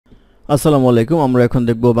আসসালামু আলাইকুম। আমরা এখন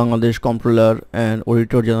দেখব বাংলাদেশ কন্ট্রোলার এন্ড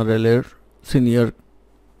অডিটর জেনারেলের সিনিয়র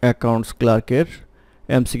অ্যাকাউন্টস ক্লার্কের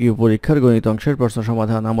এমসিকিউ পরীক্ষার গণিত অংশের প্রশ্ন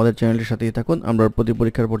সমাধান। আমাদের চ্যানেলের সাথেই থাকুন। আমরা প্রতি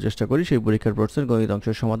পরীক্ষার পর চেষ্টা করি সেই পরীক্ষার প্রশ্নের গণিত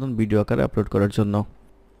অংশের সমাধান ভিডিও আকারে আপলোড করার জন্য।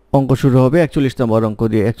 অঙ্ক শুরু হবে 41 নম্বর অঙ্ক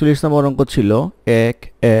দিয়ে। 41 নম্বর অঙ্ক ছিল 1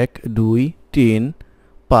 1 2 3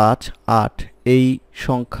 5 8 এই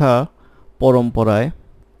সংখ্যা পরম্পরায়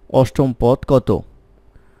অষ্টম পদ কত?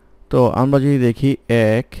 তো আমরা যদি দেখি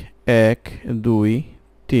 1 1 2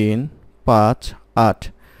 3 5 8,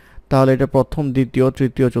 তাহলে এটা প্রথম দ্বিতীয়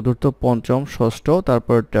তৃতীয় চতুর্থ পঞ্চম ষষ্ঠ,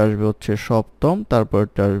 তারপরটা আসবে হচ্ছে সপ্তম,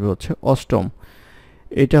 তারপরটা আসবে হচ্ছে অষ্টম।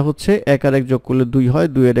 এটা হচ্ছে 1 আর 1 যোগ করলে 2 হয়,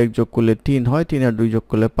 2 আর 1 যোগ করলে 3 হয়, 3 আর 2 যোগ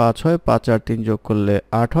করলে 5 হয়, 5 আর 3 যোগ করলে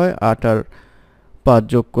 8 হয়, 8 আর 5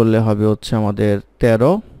 যোগ করলে হবে হচ্ছে আমাদের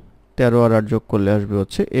 13, 13 আর 8 যোগ করলে আসবে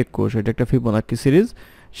হচ্ছে 21। এটা একটা ফিবোনাকি সিরিজ,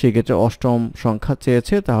 সেক্ষেত্রে অষ্টম সংখ্যা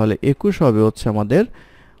চেয়েছে, তাহলে 21 হবে হচ্ছে আমাদের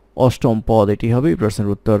অষ্টম পদ। এটি হবে এই প্রশ্নের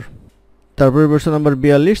উত্তর। তারপরে প্রশ্ন নম্বর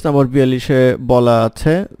 42। নম্বর 42-এ বলা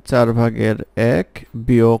আছে 4 ভাগের 1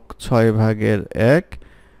 বিয়োগ 6 ভাগের 1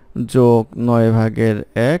 যোগ 9 ভাগের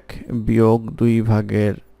 1 বিয়োগ 2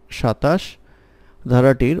 ভাগের 27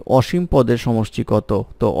 ধারাটির অসীম পদের সমষ্টি কত?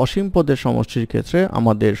 তো অসীম পদের সমষ্টির ক্ষেত্রে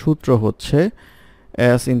আমাদের সূত্র হচ্ছে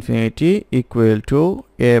s infinity equal to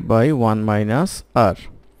a by 1 minus r।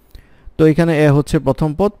 তো এখানে a হচ্ছে প্রথম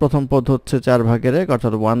পদ হচ্ছে 4 ভাগের 1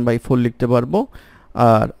 অর্থাৎ 1/4 লিখতে পারবো,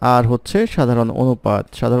 আর r হচ্ছে সাধারণ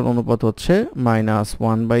অনুপাত হচ্ছে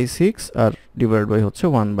 -1/6 আর ডিভাইড বাই হচ্ছে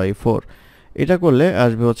 1/4। এটা করলে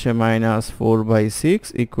আসবে হচ্ছে -4/6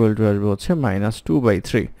 ইকুয়াল টু আসবে হচ্ছে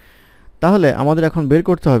 -2/3। তাহলে আমাদের এখন বের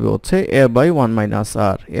করতে হবে হচ্ছে a by 1 minus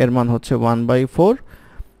r, এর মান হচ্ছে 1/4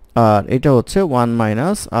 আর এটা হচ্ছে 1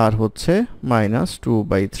 মাইনাস r হচ্ছে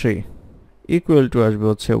 -2/3 ইকুয়াল টু আসবে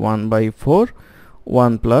হচ্ছে 1/4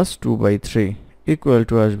 1 প্লাস 2/3 ইকুয়াল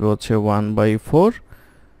টু আসবে হচ্ছে 1/4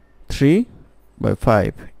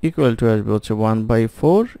 3/5 ইকুয়াল টু আসবে হচ্ছে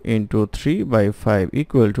 1/4 ইন্টু 3/5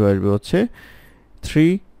 ইকুয়াল টু আসবে হচ্ছে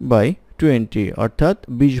 3/20, অর্থাৎ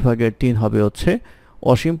 20 ভাগের 3 হবে হচ্ছে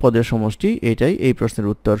অসীম পদের সমষ্টি। এটাই এই প্রশ্নের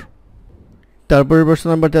উত্তর। তারপরে প্রশ্ন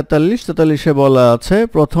নাম্বার 43-এ বলা আছে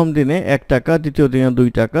প্রথম দিনে 1 টাকা, দ্বিতীয় দিনে 2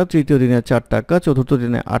 টাকা, তৃতীয় দিনে 4 টাকা, চতুর্থ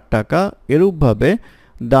দিনে 8 টাকা এরূপভাবে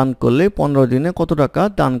দান করলে 15 দিনে কত টাকা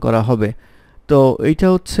দান করা হবে? তো এইটা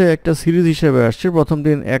হচ্ছে একটা সিরিজ হিসেবে আসছে। প্রথম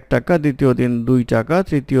দিন 1 টাকা, দ্বিতীয় দিন 2 টাকা,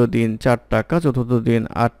 তৃতীয় দিন 4 টাকা, চতুর্থ দিন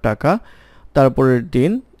 8 টাকা, তারপরের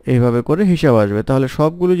দিন এইভাবে করে হিসাব আসবে। তাহলে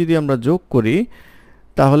সবগুলো যদি আমরা যোগ করি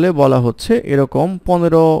তাহলে বলা হচ্ছে এরকম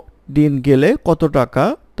 15 দিন গেলে কত টাকা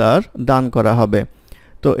তার দান করা হবে।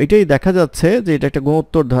 তো এটাই দেখা যাচ্ছে যে এটা একটা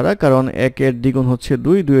গুণোত্তর ধারা, কারণ 1 এর দ্বিগুণ হচ্ছে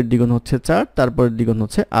 2, 2 এর দ্বিগুণ হচ্ছে 4, তারপরের দ্বিগুণ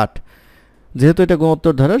হচ্ছে 8। যেহেতু এটা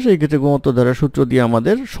গুণোত্তর ধারা, সেই ক্ষেত্রে গুণোত্তর ধারার সূত্র দিয়ে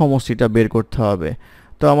আমাদের সমষ্টিটা বের করতে হবে।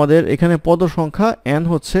 তো আমাদের এখানে পদ সংখ্যা n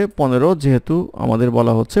হচ্ছে 15, যেহেতু আমাদের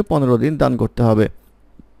বলা হচ্ছে 15 দিন দান করতে হবে।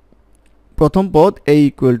 প্রথম পদ a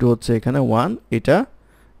ইকুয়াল টু হচ্ছে এখানে 1, এটা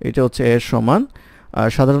হচ্ছে a এর সমান, আর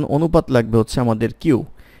সাধারণ অনুপাত লাগবে হচ্ছে আমাদের q।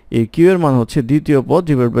 এই q এর মান হচ্ছে দ্বিতীয় পদ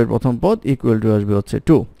ডিভাইড বাই প্রথম পদ ইকুয়াল টু আসবে হচ্ছে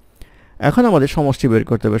 2। এখন আমাদের সমষ্টি বের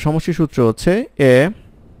করতে হবে। সমষ্টির সূত্র হচ্ছে a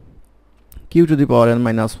q to the power n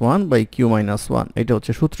minus 1 by q minus 1, এটা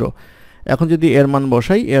হচ্ছে সূত্র। এখন যদি এর মান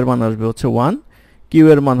বসাই, এর মান আসবে হচ্ছে 1, q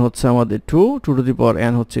এর মান হচ্ছে আমাদের 2 টু দি পাওয়ার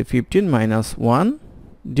n হচ্ছে 15 মাইনাস 1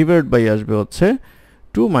 ডিভাইড বাই আসবে হচ্ছে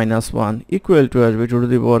 2 মাইনাস 1 ইকুয়াল টু আসবে 2 to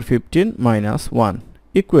the power 15 minus 1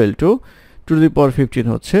 equal to 2 to the পাওয়ার 15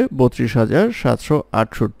 হচ্ছে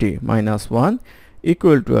 32,768 মাইনাস 1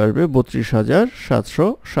 ইকুয়াল টু আসবে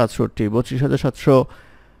 32,767।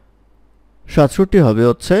 32,767 হবে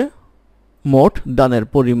হচ্ছে মোট দানের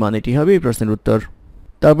পরিমাণ। এটি হবে এই প্রশ্নের উত্তর।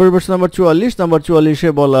 তারপর প্রশ্ন নাম্বার 44। নাম্বার 44-এ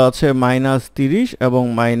বলা আছে -30 এবং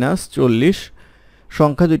 -40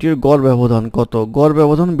 সংখ্যা দুটির গড় ব্যবধান কত? গড়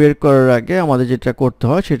ব্যবধান বের করার আগে আমাদের যেটা করতে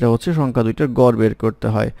হয় সেটা হচ্ছে সংখ্যা দুইটার গড় বের করতে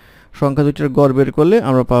হয়। সংখ্যা দুইটার গড় বের করলে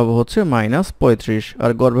আমরা পাবো হচ্ছে -35,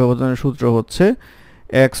 আর গড় ব্যবধানের সূত্র হচ্ছে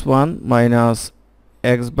x1 minus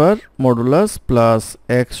x bar modulus plus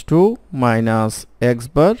x2 minus x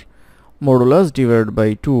bar modulus divide by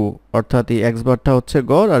 2, অর্থাৎ এই x বারটা হচ্ছে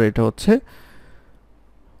গড় আর এটা হচ্ছে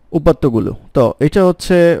উপাত্তগুলো। তো এটা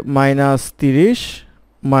হচ্ছে -30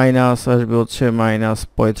 মাইনাস আসবে হচ্ছে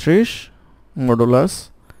 -35 মডুলাস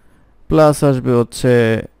প্লাস আসবে হচ্ছে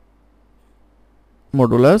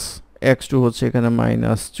মডুলাস x2 হচ্ছে এখানে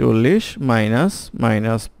 -40 মাইনাস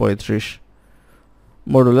 -35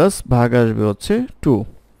 মডুলাস ভাগ আসবে হচ্ছে 2।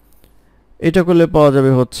 এটা করলে পাওয়া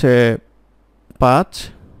যাবে হচ্ছে 5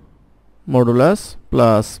 মডুলাস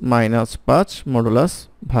প্লাস -5 মডুলাস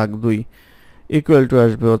ভাগ 2 ইকুয়াল টু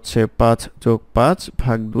আসবে হচ্ছে 5 যোগ 5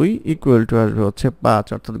 ভাগ 2 ইকুয়াল টু আসবে হচ্ছে 5,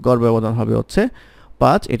 অর্থাৎ গড় ব্যবধান হবে হচ্ছে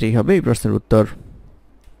 5। এটাই হবে এই প্রশ্নের উত্তর।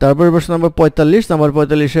 তারপরে প্রশ্ন নম্বর 45। নাম্বার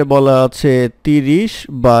 45-এ বলা আছে 30,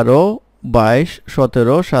 12, 22,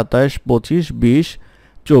 17, 27, 25, 20,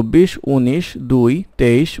 24, 19, 2,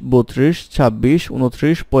 23, 32, 26,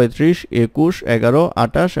 29, 35, 21, 11,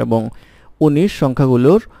 28 এবং 19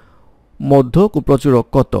 সংখ্যাগুলোর মধ্য প্রচুরক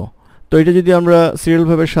কত? তো এটা যদি আমরা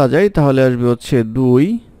সিরিয়ালভাবে সাজাই তাহলে আসবে হচ্ছে 2,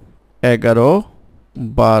 11,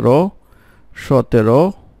 12, 17,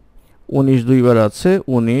 19 দুইবার আছে,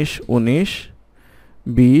 19, 19,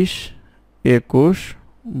 20, 21,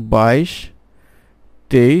 22,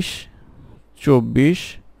 23, 24,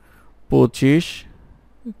 25,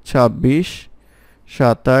 26,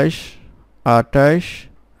 27, 28,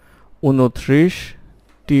 29,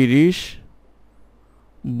 30,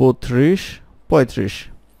 32, 35।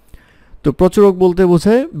 তো প্রচুরক বলতে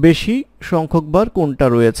বোঝায় বেশি সংখ্যক বার কোনটা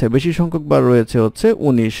রয়েছে। বেশি সংখ্যক বার রয়েছে হচ্ছে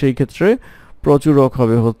 19, সেই ক্ষেত্রে প্রচুরক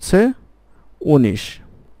হবে হচ্ছে 19।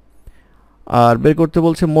 আর বের করতে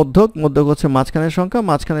বলছে মধ্যক। মধ্যক হচ্ছে মাঝখানের সংখ্যা,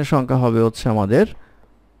 মাঝখানের সংখ্যা হবে হচ্ছে আমাদের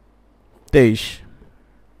 23,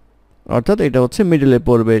 অর্থাৎ এটা হচ্ছে মিডলে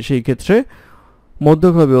পড়বে, সেই ক্ষেত্রে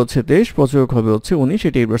মধ্যক হবে হচ্ছে 23, প্রচুরক হবে হচ্ছে 19।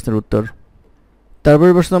 এটাই প্রশ্নের উত্তর।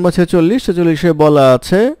 তারপরে প্রশ্ন নম্বর 46। 46-এ বলা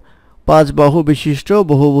আছে 5 বাহু বিশিষ্ট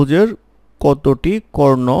বহুভুজের কতটি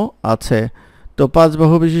কর্ণ আছে? তো 5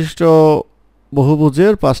 বাহু বিশিষ্ট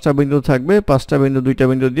বহুভুজের 5টা বিন্দু থাকবে, 5টা বিন্দু 2টা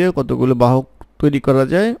বিন্দু দিয়ে কতগুলো বাহু তৈরি করা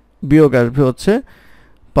যায়? বিয়োগ আসবে হচ্ছে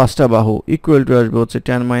 5টা বাহু, ইকুয়াল টু আসবে হচ্ছে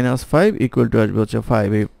 10 - 5, ইকুয়াল টু আসবে হচ্ছে 5।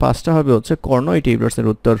 এই 5টা হবে হচ্ছে কর্ণ। এটাই প্রশ্নের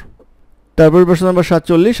উত্তর। তারপর প্রশ্ন নম্বর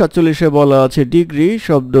 47। 47-এ বলা আছে ডিগ্রি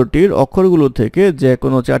শব্দটির অক্ষরগুলো থেকে যে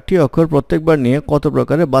কোনো 4টি অক্ষর প্রত্যেকবার নিয়ে কত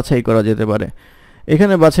প্রকারে বাছাই করা যেতে পারে?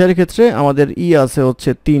 এখানে বাছাইয়ের ক্ষেত্রে আমাদের ই আছে হচ্ছে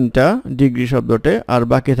 3টা ডিগ্রি শব্দতে, আর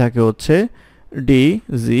বাকি থাকে হচ্ছে ডি,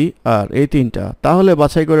 জি, আর এই 3টা। তাহলে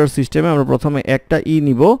বাছাই করার সিস্টেমে আমরা প্রথমে একটা ই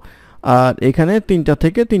নিব, আর এখানে 3টা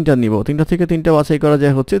থেকে 3টা নিব। 3টা থেকে 3টা বাছাই করা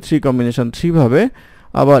যায় হচ্ছে 3 কম্বিনেশন 3 ভাবে।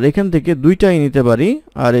 আবার এখান থেকে 2টা ই নিতে পারি,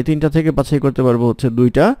 আর এই 3টা থেকে বাছাই করতে পারবো হচ্ছে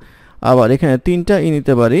 2টা। আবার এখানে 3টা ই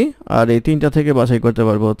নিতে পারি, আর এই 3টা থেকে বাছাই করতে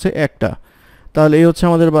পারবো হচ্ছে একটা। তাহলে এই হচ্ছে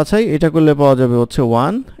আমাদের বাছাই। এটা করলে পাওয়া যাবে হচ্ছে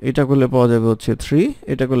 1, এটা করলে পাওয়া যাবে হচ্ছে 3,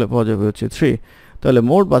 এটা করলে পাওয়া যাবে হচ্ছে 3। তাহলে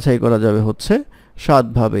মোট বাছাই করা যাবে হচ্ছে 7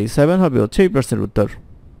 ভাবে। 7 হবে হচ্ছে এই প্রশ্নের উত্তর।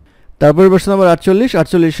 তারপরে প্রশ্ন নম্বর 48।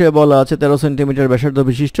 48-এ বলা আছে 13 সেন্টিমিটার ব্যাসার্ধ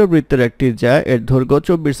বিশিষ্ট বৃত্তের একটি জ্যা এর দৈর্ঘ্য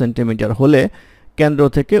 24 সেন্টিমিটার হলে কেন্দ্র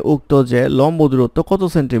থেকে উক্ত জ্যা লম্ব দূরত্ব কত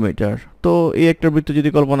সেন্টিমিটার? তো এই একটা বৃত্ত যদি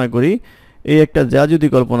কল্পনা করি, এই একটা জ্যা যদি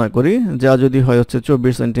কল্পনা করি, জ্যা যদি হয় হচ্ছে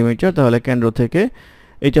 24 সেন্টিমিটার, তাহলে কেন্দ্র থেকে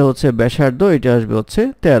এটা হচ্ছে ব্যাসার্ধ, এটা আসবে হচ্ছে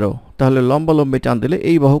 13। তাহলে লম্বালম্বি টান দিলে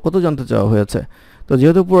এই বাহু কত জানতে চাওয়া হয়েছে। তো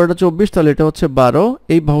যেহেতু পুরোটা 24, তাহলে এটা হচ্ছে 12।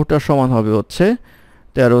 এই বাহুটার সমান হবে হচ্ছে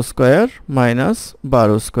 13 square minus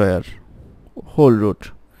 12 square whole root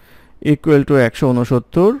equal to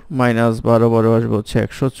 169 minus 12 আসবে হচ্ছে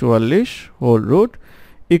 144 হোল রুট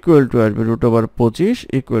ইকুয়াল টু আসবে √25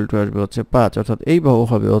 ইকুয়াল টু আসবে হচ্ছে 5, অর্থাৎ এই বাহু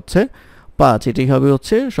হবে হচ্ছে 5। এটাই হবে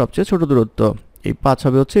হচ্ছে সবচেয়ে ছোট দূরত্ব। এই 5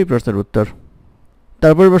 হবে হচ্ছে এই প্রশ্নের উত্তর।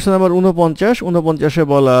 তারপর প্রশ্ন নাম্বার 49। 49-এ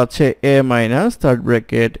বলা আছে a minus third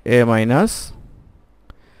bracket a minus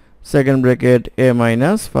second bracket a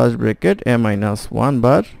minus first bracket a minus 1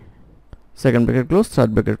 bar second bracket close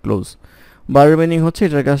third bracket close. বারের মিনিং হচ্ছে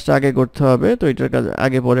এটার কাজটা আগে করতে হবে, তো এটার কাজ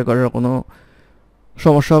আগে পরে করার কোনো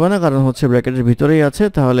সমস্যা হবে না, কারণ হচ্ছে ব্র্যাকেটের ভিতরেই আছে।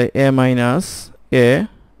 তাহলে a minus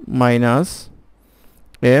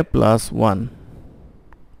a plus 1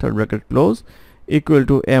 third bracket close equal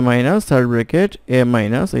to a minus third bracket a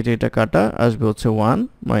minus এটা কাটা আসবে হচ্ছে 1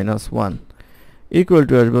 মাইনাস 1 ইকুয়াল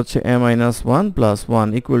টু আসবে হচ্ছে a minus 1 plus 1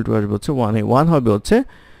 equal to আসবে হচ্ছে 1। এই 1 হবে হচ্ছে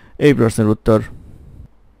এই প্রশ্নের উত্তর।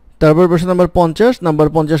 তারপর প্রশ্ন নাম্বার 50। নাম্বার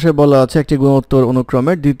 50-এ বলা আছে একটি গুণোত্তর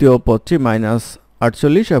অনুক্রমের দ্বিতীয় পদটি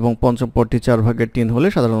 -48 এবং পঞ্চম পদটি 4/3 হলে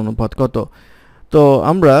সাধারণ অনুপাত কত? তো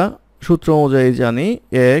আমরা সূত্র অনুযায়ী জানি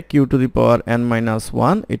a q to the power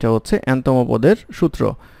n-1 এটা হচ্ছে nতম পদের সূত্র।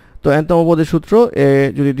 তো nতম পদের সূত্র a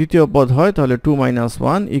যদি দ্বিতীয় পদ হয় তাহলে 2 -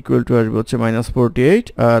 1 ইকুয়াল টু আসবে হচ্ছে -48,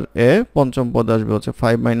 আর a পঞ্চম পদ আসবে হচ্ছে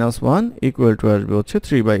 5 - 1 ইকুয়াল টু আসবে হচ্ছে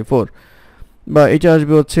 3/4, বা এটা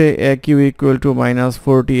আসবে হচ্ছে a q ইকুয়াল টু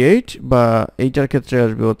 -48, বা এইটার ক্ষেত্রে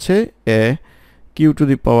আসবে হচ্ছে a q to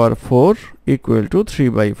the power 4 equal to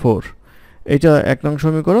 3/4। এটা 1 নং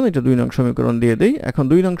সমীকরণ, এটা 2 নং সমীকরণ দিয়ে দেই। এখন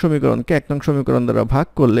 2 নং সমীকরণকে 1 নং সমীকরণ দ্বারা ভাগ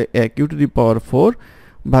করলে a q টু দি পাওয়ার 4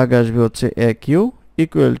 ভাগ আসবে হচ্ছে a q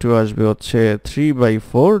ইকুয়াল টু আসবে হচ্ছে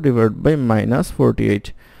 3/4 ডিভাইড বাই -48।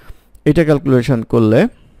 এটা ক্যালকুলেশন করলে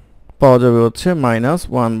পাওয়া যাবে হচ্ছে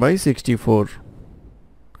 -1/64,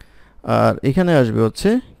 আর এখানে আসবে হচ্ছে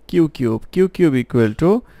q cube equal to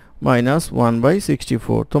minus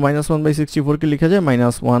 1/64। তো মাইনাস 1/64 কে লেখা যায়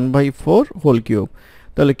মাইনাস 1/4 হোল কিউব।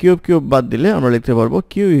 তাহলে কিউব কিউব বাদ দিলে আমরা লিখতে পারবো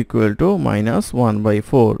কিউ ইকুয়াল টু মাইনাস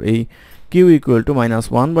 1/4। এই কিউ ইকুয়াল টু মাইনাস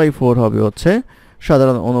 1/4 হবে হচ্ছে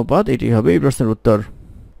সাধারণ অনুপাত। এটি হবে এই প্রশ্নের উত্তর।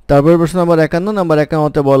 তারপরে প্রশ্ন নাম্বার 51। নাম্বার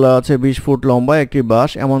 51তে বলা আছে 20 ফুট লম্বা একটি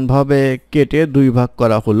বাঁশ এমনভাবে কেটে দুই ভাগ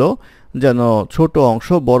করা হলো যেন ছোট অংশ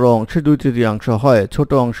বড় অংশের 2/3 হয়। ছোট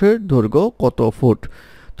অংশের দৈর্ঘ্য কত ফুট?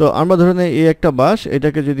 তো আমরা ধরে নেই এই একটা বাঁশ,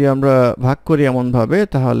 এটাকে যদি আমরা ভাগ করি এমনভাবে,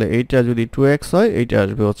 তাহলে এইটা যদি 2x হয় এইটা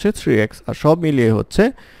আসবে হচ্ছে 3x, আর সব মিলিয়ে হচ্ছে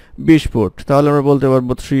 20 ফুট। তাহলে আমরা বলতে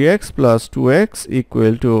পারবো 3x plus 2x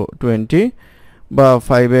equal to 20, বা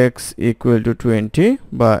 5x ইকুয়াল টু 20,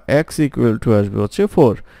 বা x ইকুয়াল টু আসবে হচ্ছে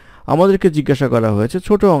 4। আমাদেরকে জিজ্ঞাসা করা হয়েছে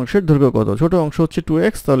ছোট অংশের দৈর্ঘ্য কত। ছোট অংশ হচ্ছে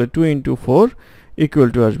 2x, তাহলে 2 × 4 ইকুয়াল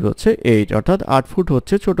টু আসবে হচ্ছে 8, অর্থাৎ 8 ফুট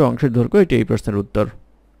হচ্ছে ছোট অংশের দৈর্ঘ্য। এটি এই প্রশ্নের উত্তর।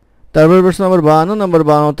 তারপর প্রশ্ন নাম্বার 52। নাম্বার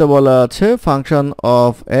 52তে বলা আছে function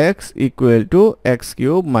of x equal to x³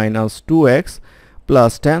 minus 2x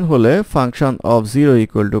plus 10 হলে ফাংশন অফ 0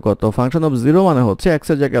 ইকুয়াল টু কত? ফাংশন অফ 0 মানে হচ্ছে x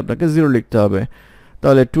এর জায়গায় আপনাকে 0 লিখতে হবে।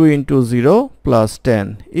 তাহলে 2 × 0 প্লাস 10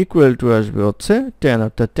 ইকুয়াল টু আসবে হচ্ছে 10,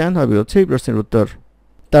 অর্থাৎ 10 হবে হচ্ছে এই প্রশ্নের উত্তর।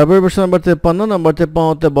 তারপরে প্রশ্ন নাম্বার 53। নাম্বার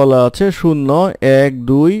 53তে বলা আছে 0, 1,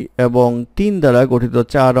 2 এবং 3 দ্বারা গঠিত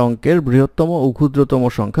 4 অঙ্কের বৃহত্তম ও ক্ষুদ্রতম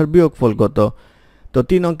সংখ্যার বিয়োগফল কত? তো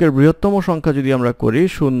 3 অঙ্কের বৃহত্তম সংখ্যা যদি আমরা করি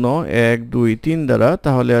 0, 1, 2, 3 দ্বারা,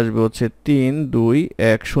 তাহলে আসবে হচ্ছে 3, 2,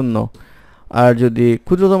 1, 0। আর যদি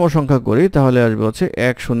ক্ষুদ্রতম সংখ্যা করি তাহলে আসবে হচ্ছে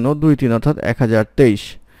 1, 0, 2, 3, অর্থাৎ 1023।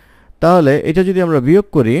 তাহলে এটা যদি আমরা বিয়োগ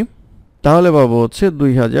করি তাহলে পাবো হচ্ছে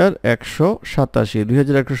 2187।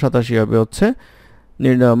 2187 হবে হচ্ছে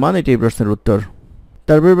নির্ণয় মান। এটি প্রশ্নের উত্তর।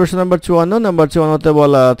 তারপরে প্রশ্ন নাম্বার 54। নাম্বার 54তে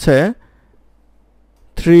বলা আছে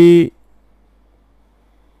 3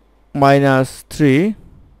 minus 3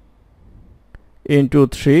 into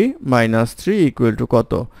 3 minus 3 equal to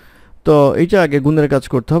কত? তো এইটা আগে গুণের কাজ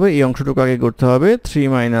করতে হবে, এই অংশটুকু আগে করতে হবে। 3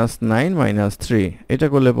 minus 9 minus 3, এটা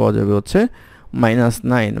করলে পাওয়া যাবে হচ্ছে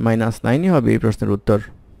 -9। -9ই হবে এই প্রশ্নের উত্তর।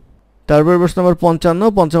 তারপর প্রশ্ন নাম্বার 55।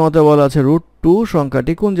 55তে বলা আছে √2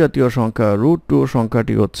 সংখ্যাটি কোন জাতীয় সংখ্যা? √2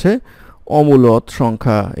 সংখ্যাটি হচ্ছে অমূলত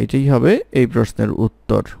সংখ্যা। এটাই হবে এই প্রশ্নের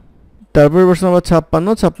উত্তর। তারপর প্রশ্ন নাম্বার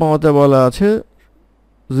 56। 56তে বলা আছে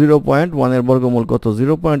 0.1 এর বর্গমূল কত?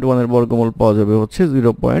 0.1 এর বর্গমূল পাওয়া যাবে হচ্ছে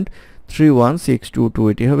 0.31622।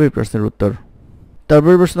 এটি হবে এই প্রশ্নের উত্তর।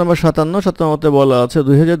 তারপর প্রশ্ন নাম্বার 57। 57তে বলা আছে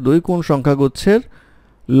 2002 কোন সংখ্যাগুচ্ছের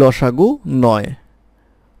লসাগু 9?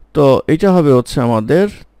 তো এটা হবে হচ্ছে আমাদের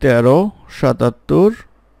 13, 77,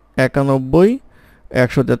 91,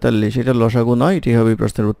 143। এটা লসাগু নয়, এটি হবে এই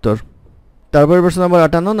প্রশ্নের উত্তর। তারপর প্রশ্ন নাম্বার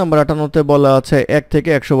 58। নাম্বার 58তে বলা আছে 1 থেকে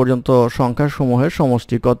 100 পর্যন্ত সংখ্যা সমূহের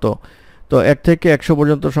সমষ্টি কত? তো 1 থেকে 100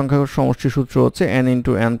 পর্যন্ত সংখ্যার সমষ্টি সূত্র হচ্ছে n ×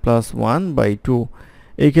 n + 1/2।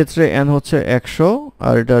 এই ক্ষেত্রে n হচ্ছে 100,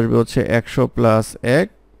 আর এটা আসবে হচ্ছে 100 +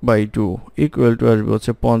 1/2 ইকুয়াল টু আসবে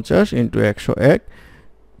হচ্ছে 50 × 101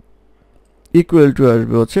 ইকুয়াল টু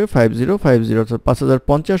আসবে হচ্ছে 5050, অর্থাৎ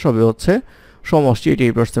 5050 হবে হচ্ছে সমষ্টি। এটি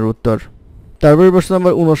এই প্রশ্নের উত্তর। তারপরে প্রশ্ন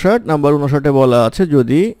নাম্বার 59। নাম্বার 59-এ বলা আছে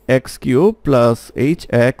যদি x³ +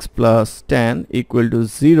 hx + tan =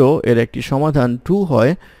 0 এর একটি সমাধান 2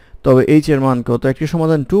 হয় তবে h এর মান কত? একটি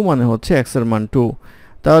সমাধান 2 মানে হচ্ছে x এর মান 2।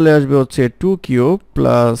 তাহলে আসবে হচ্ছে 2³ +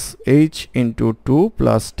 h × 2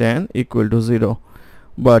 + tan = 0,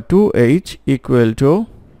 বা 2h =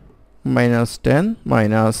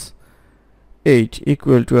 -10 - 8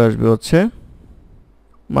 ইকুয়াল টু আসবে হচ্ছে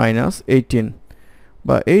 -18,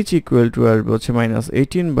 বা h ইকুয়াল টু আসবে হচ্ছে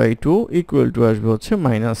 -18/2 ইকুয়াল টু আসবে হচ্ছে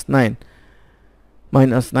 -9।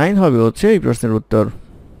 -9 হবে হচ্ছে এই প্রশ্নের উত্তর।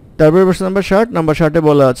 তারপরে প্রশ্ন নাম্বার 60। নাম্বার 60-এ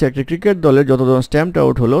বলা আছে একটি ক্রিকেট দলের যতজন স্ট্যাম্পড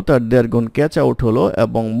আউট হলো তার 1.5 গুণ ক্যাচ আউট হলো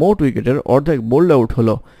এবং মোট উইকেটের অর্ধেক বোল্ড আউট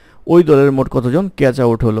হলো। ওই দলের মোট কতজন ক্যাচ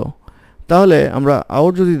আউট হলো? তাহলে আমরা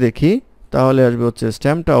আউট যদি দেখি তাহলে আসবে হচ্ছে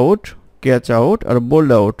স্ট্যাম্পড আউট, ক্যাচ আউট আর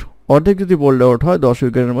বোল্ড আউট। অর্ধেক যদি বোল্ড আউট হয় 10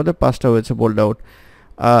 উইকেটের মধ্যে 5টা হয়েছে বোল্ড আউট।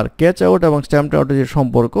 আর ক্যাচ আউট এবং স্ট্যাম্পড আউটের যে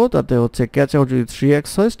সম্পর্ক তাতে হচ্ছে ক্যাচ আউট যদি 3x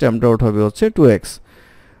হয় স্ট্যাম্পড আউট হবে হচ্ছে 2x।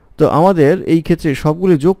 তো আমাদের এই ক্ষেত্রে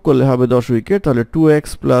সবগুলি যোগ করলে হবে 10 উইকেট। তাহলে 2x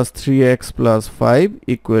 + 3x + 5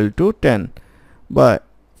 = 10, বা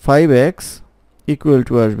 5x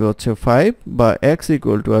 = আসবে হচ্ছে 5, বা x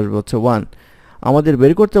 = আসবে হচ্ছে 1। আমাদের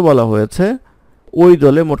বের করতে বলা হয়েছে ওই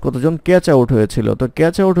দলে মোট কতজন ক্যাচ আউট হয়েছিল। তো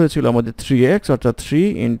ক্যাচ আউট হয়েছিল আমাদের 3x, অর্থাৎ 3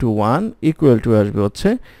 × 1 = আসবে হচ্ছে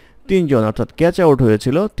 3 জন, অর্থাৎ ক্যাচ আউট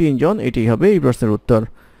হয়েছিল 3 জন। এটাই হবে এই প্রশ্নের উত্তর।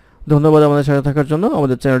 ধন্যবাদ আমাদের সাথে থাকার জন্য।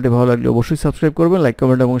 আমাদের চ্যানেলটি ভালো লাগলে অবশ্যই সাবস্ক্রাইব করবেন, লাইক,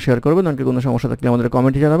 কমেন্ট এবং শেয়ার করবেন। আর কোনো সমস্যা থাকলে আমাদের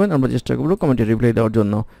কমেন্টে জানাবেন, আমরা চেষ্টা করব কমেন্টে রিপ্লাই দেওয়ার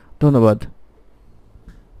জন্য। ধন্যবাদ।